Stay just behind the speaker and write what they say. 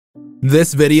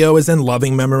This video is in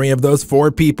loving memory of those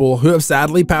 4 people who have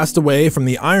sadly passed away from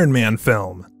the Iron Man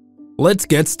film. Let's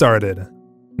get started.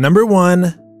 Number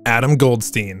 1. Adam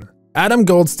Goldstein. Adam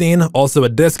Goldstein, also a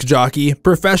disc jockey,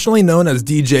 professionally known as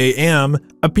DJ Am,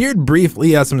 appeared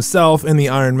briefly as himself in the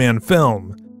Iron Man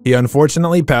film. He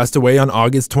unfortunately passed away on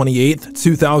August 28,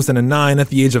 2009 at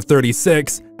the age of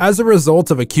 36 as a result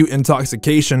of acute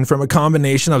intoxication from a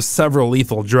combination of several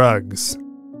lethal drugs.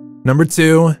 Number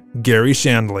 2. Garry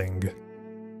Shandling.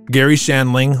 Garry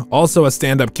Shandling, also a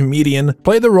stand-up comedian,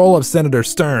 played the role of Senator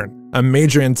Stern, a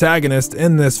major antagonist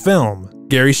in this film.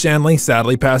 Garry Shandling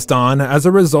sadly passed on as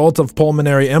a result of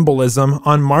pulmonary embolism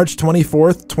on March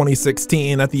 24,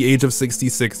 2016 at the age of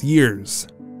 66 years.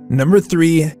 Number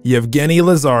 3. Yevgeny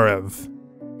Lazarev.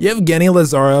 Yevgeny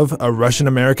Lazarev, a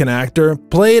Russian-American actor,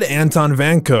 played Anton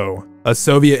Vanko, a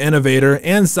Soviet innovator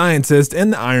and scientist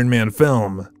in the Iron Man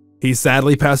film. He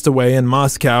sadly passed away in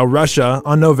Moscow, Russia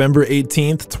on November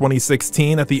 18,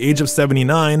 2016 at the age of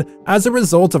 79 as a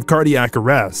result of cardiac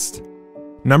arrest.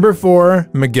 Number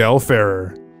 4. Miguel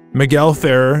Ferrer. Miguel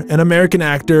Ferrer, an American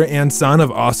actor and son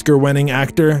of Oscar-winning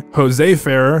actor Jose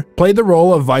Ferrer, played the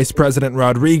role of Vice President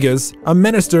Rodriguez, a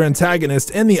minister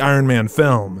antagonist in the Iron Man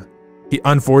film.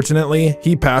 Unfortunately,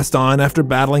 he passed on after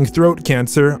battling throat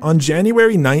cancer on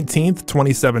January 19,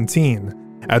 2017.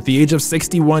 At the age of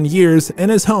 61 years in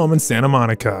his home in Santa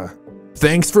Monica.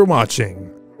 Thanks for watching.